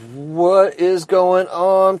What is going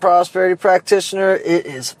on, Prosperity Practitioner? It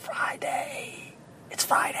is Friday. It's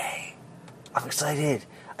Friday. I'm excited.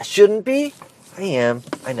 I shouldn't be. I am.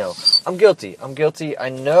 I know. I'm guilty. I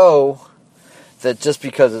know that just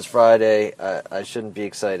because it's Friday, I shouldn't be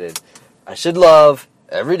excited. I should love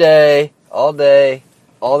every day, all the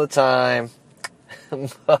time.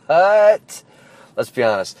 But let's be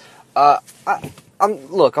honest.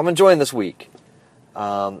 I'm enjoying this week.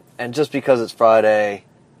 And just because it's Friday,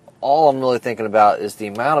 all I'm really thinking about is the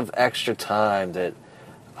amount of extra time that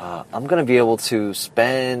I'm going to be able to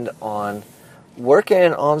spend on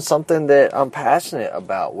working on something that I'm passionate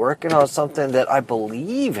about, working on something that I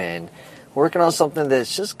believe in, working on something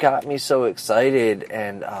that's just got me so excited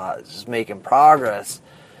and just making progress.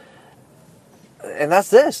 And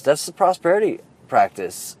that's the prosperity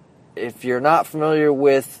practice. If you're not familiar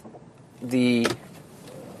with the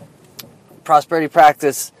prosperity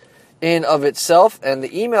practice in of itself and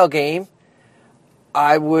the email game,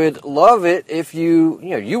 I would love it if you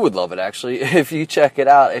would love it actually if you check it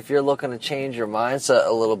out. If you're looking to change your mindset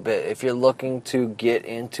a little bit, if you're looking to get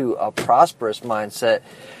into a prosperous mindset,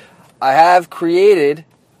 I have created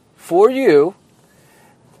for you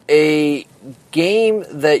a game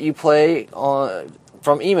that you play on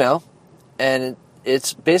from email, and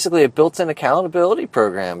it's basically a built-in accountability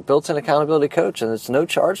program, built-in accountability coach, and it's no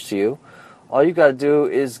charge to you. All you got to do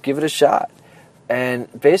is give it a shot.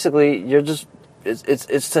 And basically,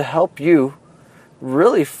 it's to help you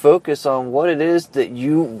really focus on what it is that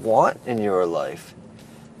you want in your life.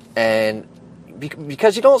 And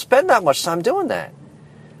because you don't spend that much time doing that.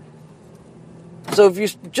 So if you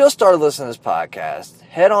just started listening to this podcast,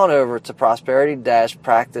 head on over to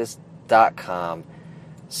prosperity-practice.com.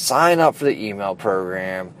 Sign up for the email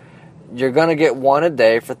program. You're going to get one a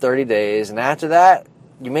day for 30 days. And after that,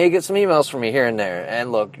 you may get some emails from me here and there.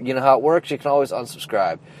 And look, you know how it works. You can always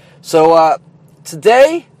unsubscribe. So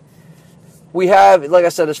today, we have, like I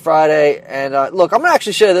said, it's Friday. And look, I'm going to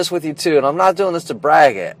actually share this with you too. And I'm not doing this to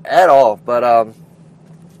brag at all. But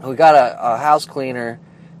we got a house cleaner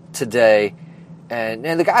today.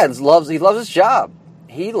 And the guy loves his job.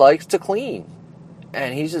 He likes to clean.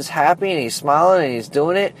 And he's just happy and he's smiling and he's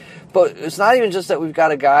doing it. But it's not even just that we've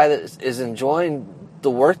got a guy that is enjoying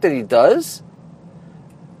the work that he does.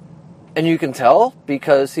 And you can tell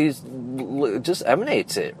because he's just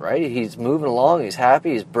emanates it, right? He's moving along, he's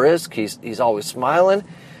happy, he's brisk, he's always smiling.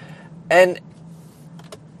 And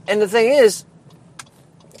the thing is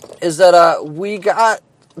that we got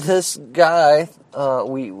this guy,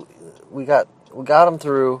 we got him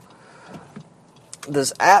through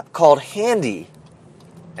this app called Handy.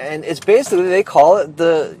 And it's basically, they call it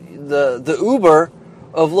the Uber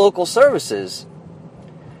of local services.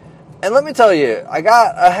 And let me tell you, I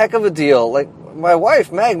got a heck of a deal. Like my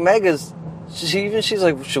wife, Meg is, she's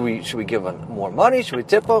like, should we give him more money? Should we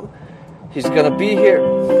tip him? He's gonna be here.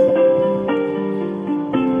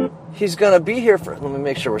 He's gonna be here for. Let me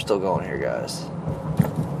make sure we're still going here, guys.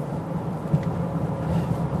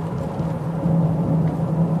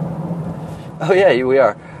 Oh yeah, we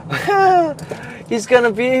are. He's going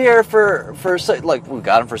to be here for like, we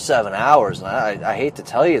got him for 7 hours, and I hate to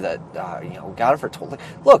tell you that, we got him for,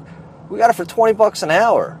 look, we got it for $20 an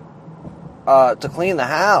hour, to clean the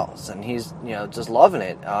house, and he's, just loving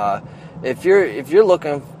it. If you're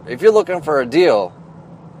looking for a deal,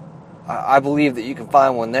 I believe that you can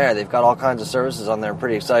find one there. They've got all kinds of services on there. I'm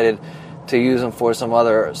pretty excited to use them for some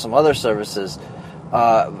other services,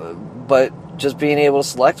 but just being able to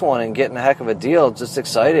select one and getting a heck of a deal, just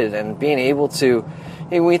excited, and being able to,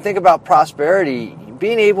 when you think about prosperity,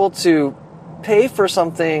 being able to pay for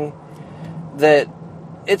something that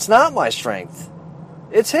it's not my strength,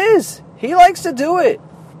 it's his. He likes to do it.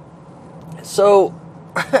 So,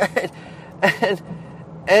 and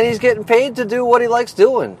he's getting paid to do what he likes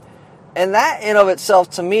doing. And that in of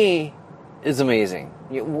itself, to me, is amazing.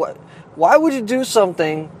 Why would you do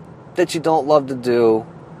something that you don't love to do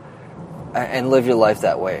and live your life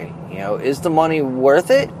that way? Is the money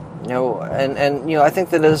worth it? And I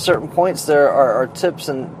think that at certain points there are tips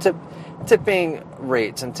and tipping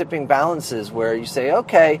rates and tipping balances where you say,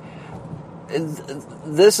 okay,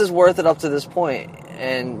 this is worth it up to this point,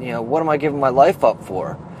 and what am I giving my life up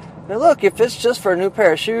for? Now look, if it's just for a new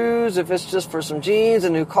pair of shoes, if it's just for some jeans, a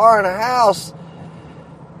new car, and a house,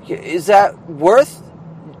 is that worth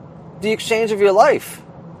the exchange of your life?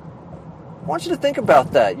 I want you to think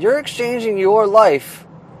about that. You're exchanging your life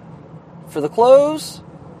for the clothes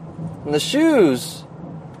and the shoes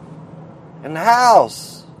and the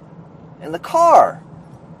house and the car.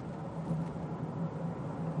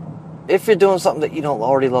 If you're doing something that you don't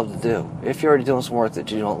already love to do, if you're already doing some work that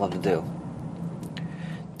you don't love to do.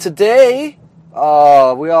 Today, we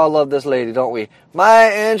all love this lady, don't we? Maya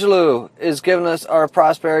Angelou is giving us our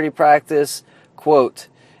prosperity practice quote.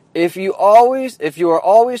 If you are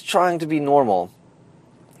always trying to be normal,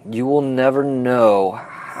 you will never know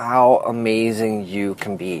how amazing you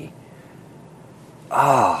can be.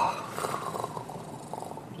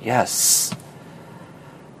 Yes.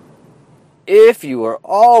 If you are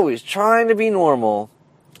always trying to be normal,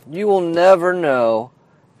 you will never know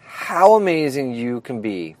how amazing you can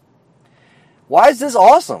be. Why is this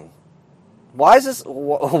awesome? Why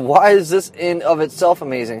is this in of itself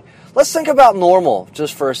amazing? Let's think about normal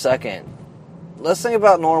just for a second.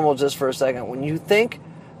 When you think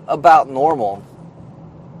about normal,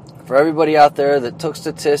 for everybody out there that took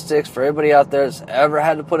statistics, for everybody out there that's ever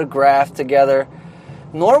had to put a graph together,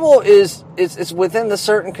 normal is it's within the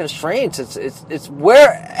certain constraints. It's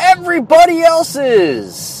where everybody else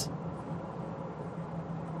is.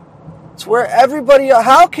 It's where everybody.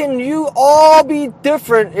 How can you all be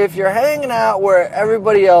different if you're hanging out where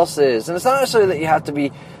everybody else is? And it's not necessarily that you have to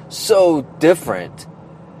be so different,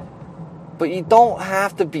 but you don't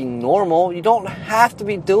have to be normal. You don't have to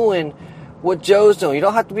be doing what Joe's doing. You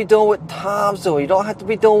don't have to be doing what Tom's doing. You don't have to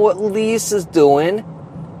be doing what Lisa's doing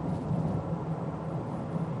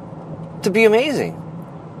to be amazing.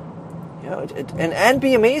 You know, and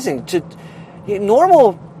be amazing.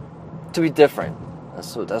 Normal to be different.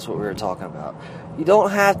 That's what we were talking about. You don't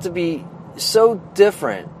have to be so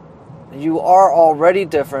different. You are already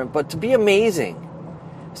different, but to be amazing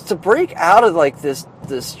is to break out of like this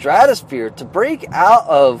stratosphere, to break out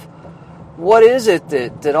of what is it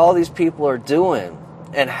that all these people are doing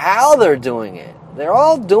and how they're doing it. They're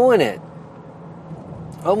all doing it.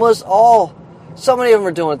 Almost all. So many of them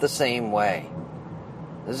are doing it the same way.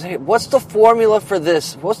 What's the formula for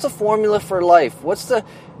this? What's the formula for life? What's the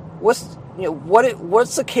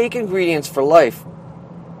cake ingredients for life?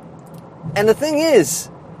 And the thing is,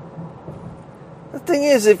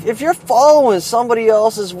 if you're following somebody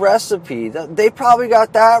else's recipe, they probably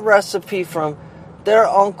got that recipe from their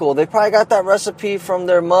uncle. They probably got that recipe from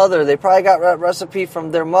their mother. They probably got that recipe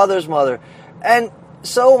from their mother's mother. And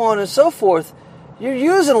so on and so forth. You're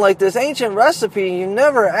using like this ancient recipe and you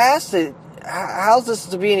never asked it, how's this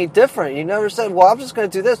to be any different? You never said, well, I'm just going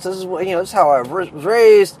to do this. This is what, this is how I was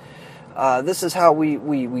raised. This is how we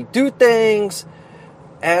do things.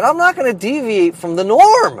 And I'm not going to deviate from the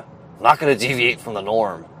norm. I'm not going to deviate from the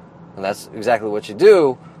norm. And that's exactly what you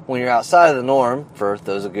do when you're outside of the norm, for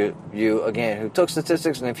those of you, again, who took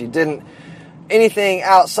statistics. And if you didn't, anything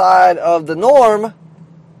outside of the norm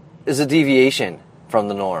is a deviation from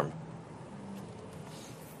the norm.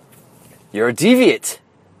 You're a deviant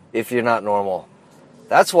if you're not normal.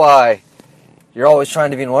 That's why you're always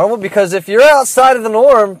trying to be normal, because if you're outside of the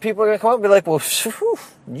norm, people are going to come up and be like, well,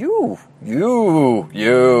 you're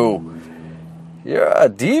a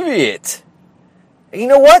deviant. And you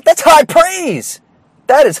know what? That's high praise.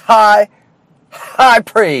 That is high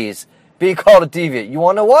praise, being called a deviant. You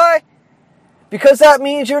want to know why? Because that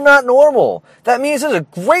means you're not normal. That means there's a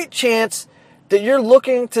great chance that you're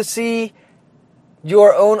looking to see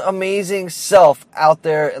your own amazing self out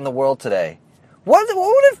there in the world today. What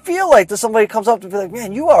would it feel like to somebody comes up to be like,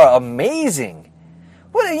 man, you are amazing?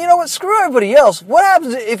 You know what? Screw everybody else. What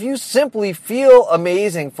happens if you simply feel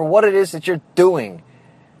amazing for what it is that you're doing?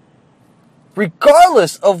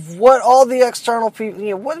 Regardless of what all the external people,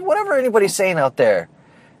 whatever anybody's saying out there.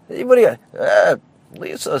 Anybody,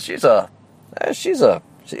 Lisa, she's a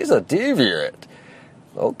deviant.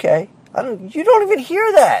 Okay. You don't even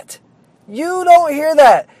hear that. You don't hear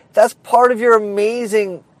that. That's part of your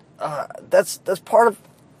amazing. That's part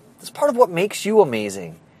of what makes you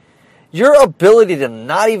amazing. Your ability to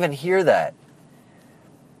not even hear that.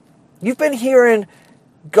 You've been hearing,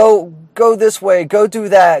 go this way, go do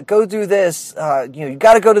that, go do this. You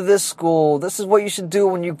got to go to this school. This is what you should do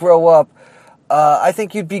when you grow up. I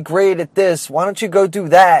think you'd be great at this. Why don't you go do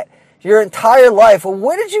that? Your entire life. Well,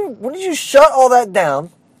 when did you shut all that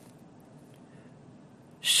down?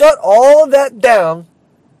 Shut all of that down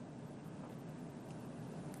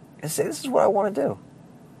and say, this is what I want to do.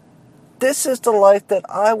 This is the life that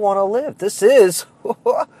I want to live. This is,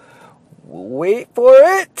 wait for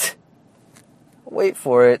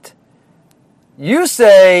it. You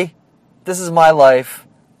say, this is my life.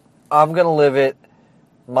 I'm going to live it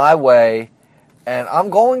my way. And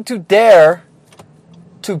I'm going to dare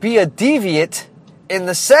to be a deviant in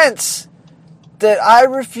the sense that I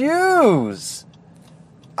refuse.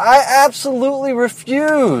 I absolutely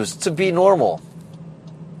refuse to be normal.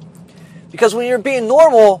 Because when you're being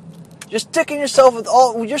normal, you're sticking yourself with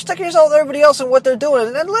everybody else and what they're doing.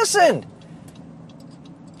 And then listen,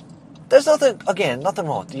 there's nothing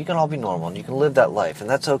wrong. You can all be normal and you can live that life, and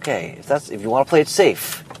that's okay. If you want to play it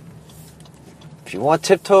safe, if you want to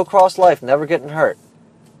tiptoe across life, never getting hurt,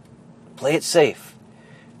 play it safe.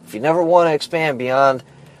 If you never want to expand beyond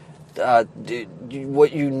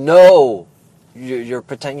what you know, you're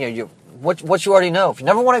pretending, what you already know. If you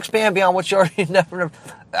never want to expand beyond what you already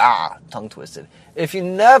tongue twisted. If you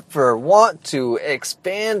never want to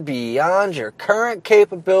expand beyond your current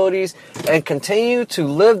capabilities and continue to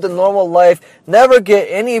live the normal life, never get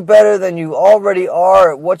any better than you already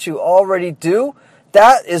are at what you already do,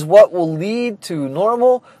 that is what will lead to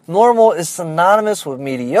normal. Normal is synonymous with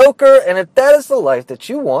mediocre, and if that is the life that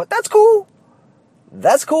you want, that's cool.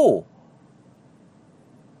 That's cool.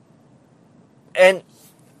 And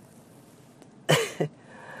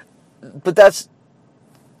but that's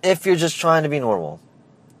if you're just trying to be normal.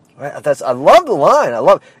 Right? I love the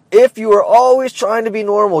line. If you are always trying to be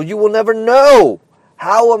normal, you will never know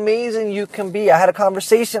how amazing you can be. I had a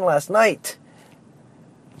conversation last night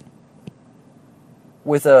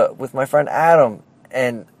with my friend Adam,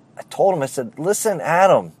 and I told him, I said, listen,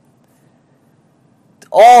 Adam,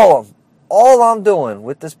 all I'm doing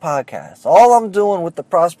with this podcast, all I'm doing with the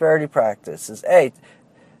prosperity practice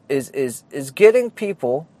is getting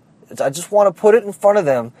people, I just want to put it in front of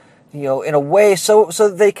them, in a way so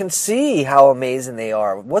that they can see how amazing they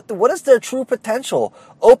are. What is their true potential?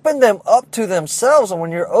 Open them up to themselves, and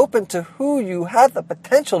when you're open to who you have the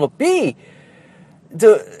potential to be,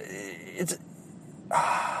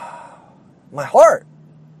 my heart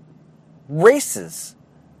races.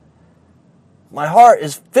 My heart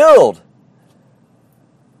is filled.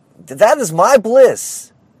 That is my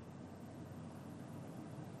bliss.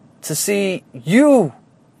 To see you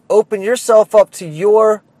open yourself up to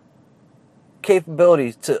your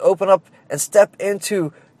capabilities, to open up and step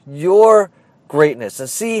into your greatness and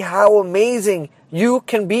see how amazing you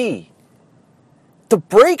can be. To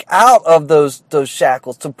break out of those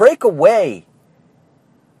shackles, to break away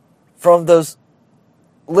from those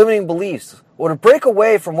limiting beliefs, or to break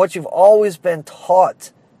away from what you've always been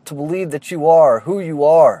taught to believe that you are, who you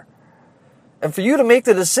are. And for you to make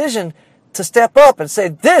the decision to step up and say,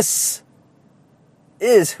 this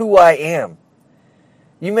is who I am.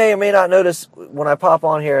 You may or may not notice when I pop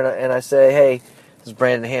on here and I say, hey, this is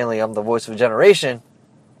Brandon Hanley, I'm the voice of a generation.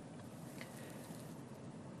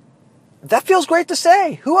 That feels great to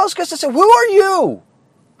say. Who else gets to say, who are you?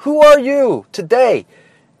 Who are you today?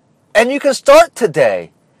 And you can start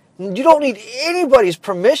today. You don't need anybody's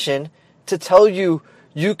permission to tell you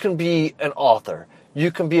you can be an author. You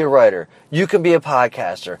can be a writer. You can be a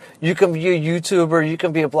podcaster. You can be a YouTuber. You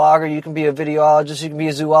can be a blogger. You can be a videologist. You can be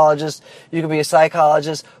a zoologist. You can be a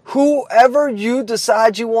psychologist. Whoever you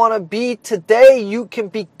decide you want to be today, you can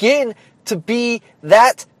begin to be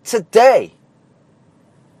that today.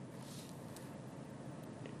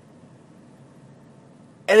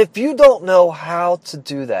 And if you don't know how to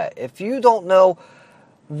do that, if you don't know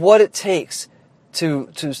what it takes to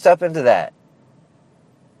step into that,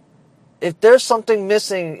 if there's something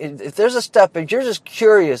missing, if there's a step, if you're just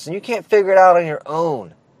curious and you can't figure it out on your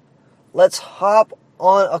own, let's hop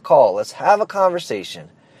on a call. Let's have a conversation.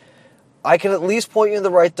 I can at least point you in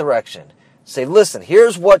the right direction. Say, listen,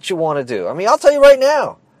 here's what you want to do. I mean, I'll tell you right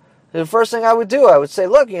now. The first thing I would do, I would say,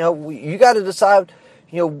 look, you got to decide,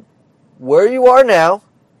 where you are now.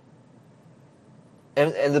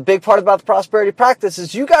 And the big part about the prosperity practice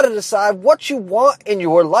is you got to decide what you want in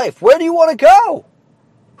your life. Where do you want to go?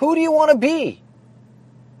 Who do you want to be?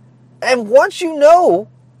 And once you know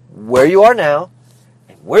where you are now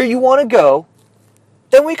and where you want to go,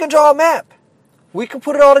 then we can draw a map. We can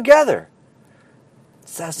put it all together.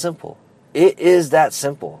 It's that simple. It is that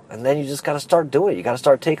simple. And then you just got to start doing it. You got to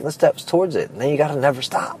start taking the steps towards it. And then you got to never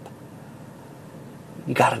stop.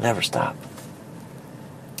 You got to never stop.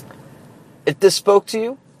 If this spoke to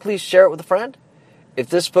you, please share it with a friend. If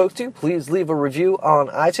this spoke to you, please leave a review on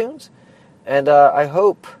iTunes. And I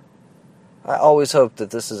always hope that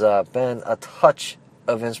this has been a touch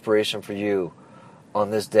of inspiration for you on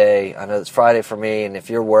this day. I know it's Friday for me, and if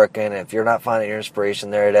you're working, if you're not finding your inspiration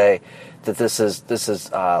there today, that this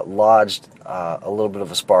has lodged a little bit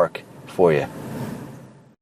of a spark for you.